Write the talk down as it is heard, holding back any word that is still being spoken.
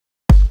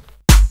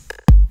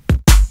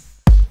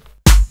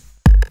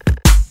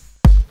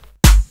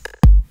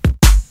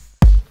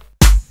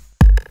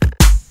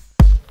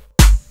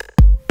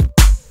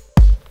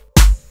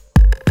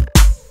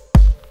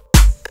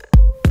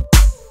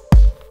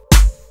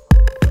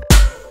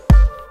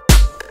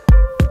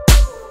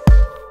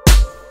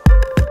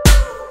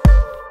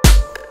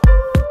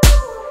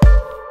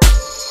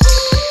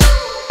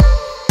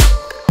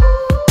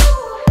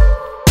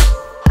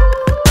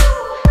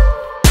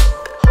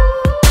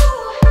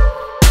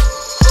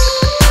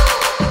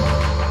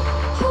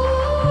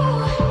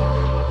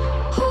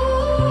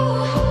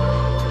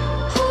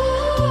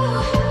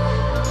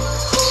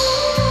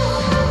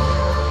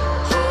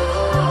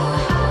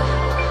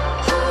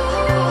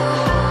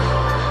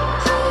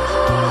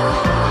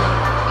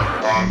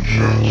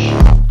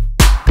conscience.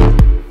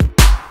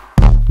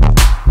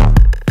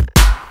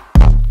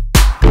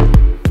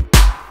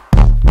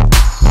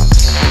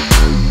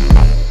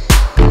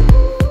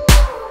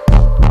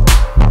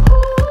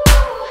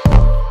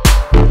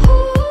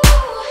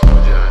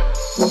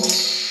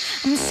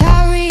 I'm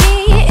sorry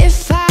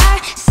if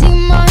I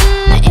seem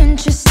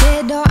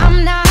uninterested, or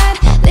I'm not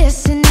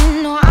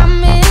listening, or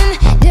I'm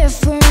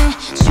indifferent.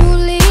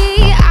 Truly,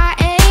 I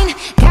ain't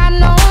got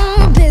no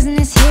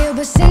business here,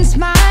 but since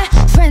my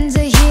friends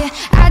are here,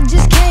 I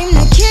just came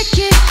to kick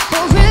it.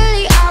 But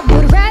really, I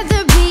would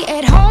rather be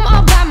at home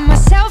all by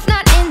myself,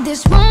 not in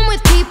this room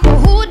with people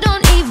who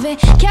don't even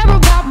care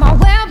about my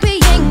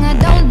well-being. I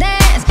don't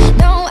dance,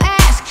 don't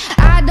ask,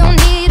 I don't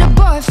need a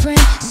boyfriend,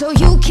 so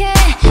you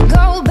can't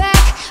go back.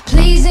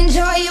 Please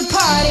enjoy your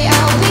party,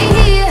 I'll be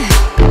here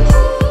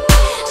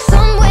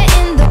somewhere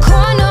in the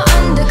corner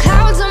under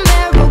clouds of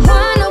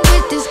marijuana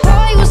with this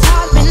boy who's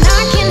hot and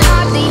I can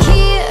hardly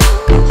hear.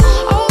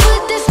 Over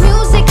this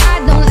music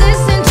I don't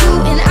listen to,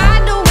 and I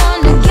don't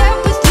wanna get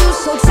with you,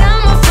 so tell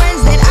my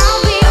friends that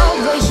I'll be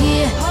over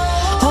here.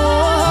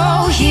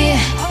 Oh yeah,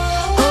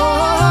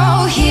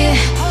 oh yeah,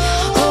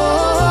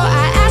 oh,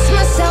 I ask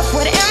myself,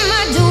 what am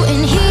I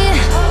doing here?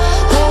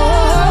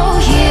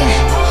 Oh yeah,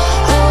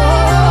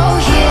 oh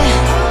yeah,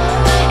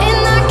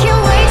 and I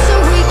can't wait so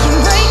we can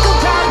break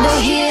up out of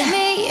here.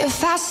 Me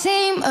if I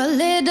seem a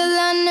little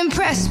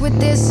unimpressed with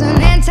this,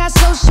 an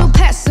antisocial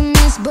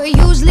pessimist, but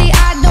usually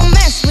I don't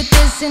mess with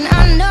this, and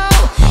I know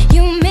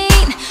you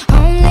mean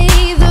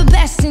only the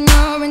best, and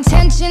your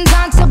intentions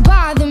aren't to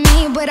bother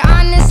me, but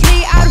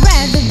honestly I'd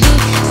rather be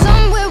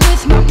somewhere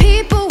with my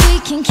people. We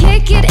can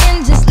kick it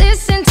and just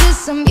listen to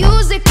some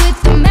music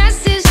with the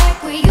message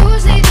like we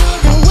usually do,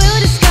 and we'll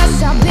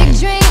discuss our big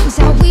dreams,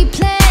 how we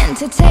plan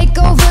to take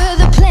over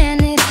the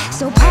planet.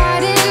 So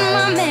pardon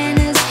my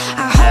manners,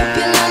 I hope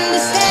you'll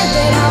understand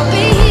that I'll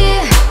be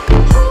here,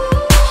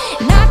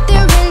 not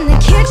there in the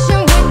kitchen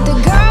with the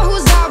girl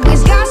who's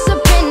always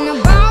gossiping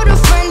about her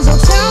friends. Oh,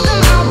 tell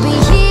them I'll be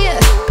here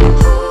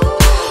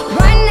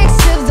right next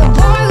to the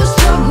boy who's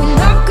throwing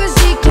up cause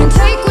he can't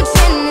take what's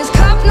in his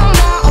cup no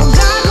more. Oh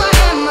God, why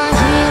am I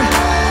here?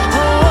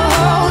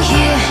 Oh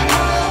yeah,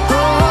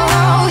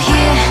 oh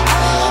yeah,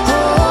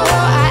 oh,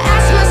 I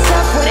ask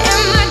myself, what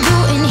am I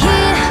doing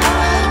here?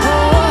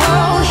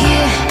 Oh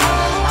yeah,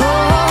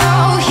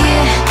 oh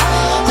yeah,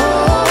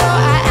 oh,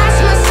 I ask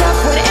myself,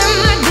 what am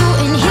I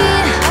doing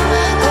here?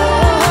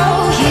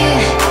 Oh yeah,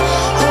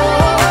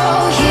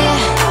 oh yeah,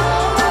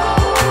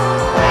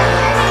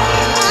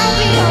 I'll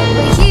be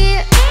over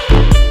here.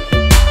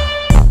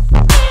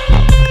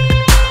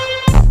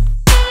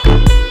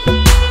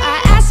 I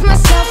ask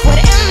myself, what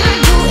am I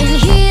doing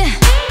here?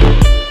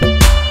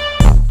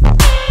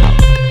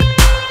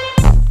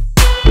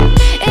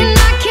 And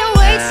I can't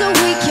wait so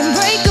we can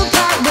break up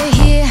out of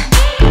here.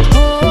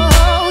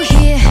 Oh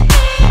yeah,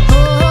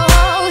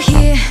 oh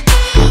yeah,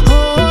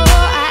 oh,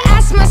 I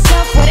ask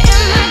myself, what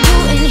am I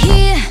doing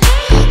here?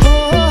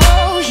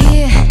 Oh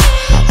yeah,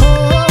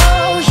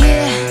 oh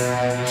yeah,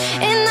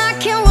 and I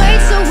can't wait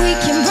so we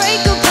can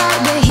break up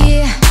out of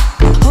here.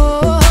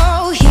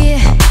 Oh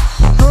yeah,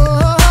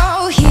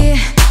 oh yeah,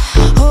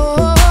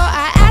 oh,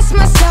 I ask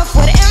myself,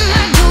 what am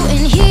I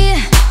doing here?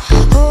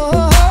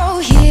 Oh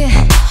yeah,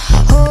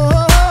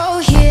 oh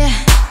yeah,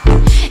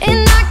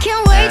 and I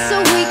can't wait so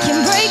we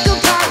can break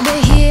up out of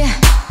here.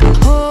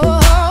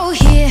 Oh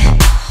yeah,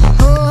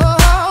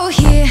 oh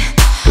yeah,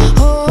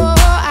 oh,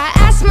 I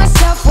ask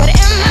myself, what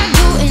am I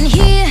doing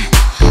here?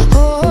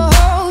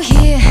 Oh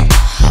yeah,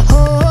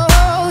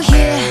 oh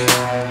yeah,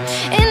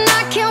 and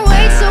I can't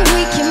wait so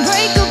we can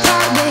break up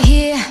out of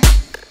here.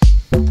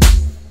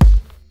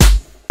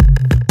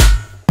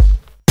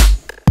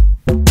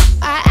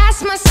 I ask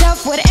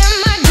myself, what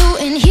am I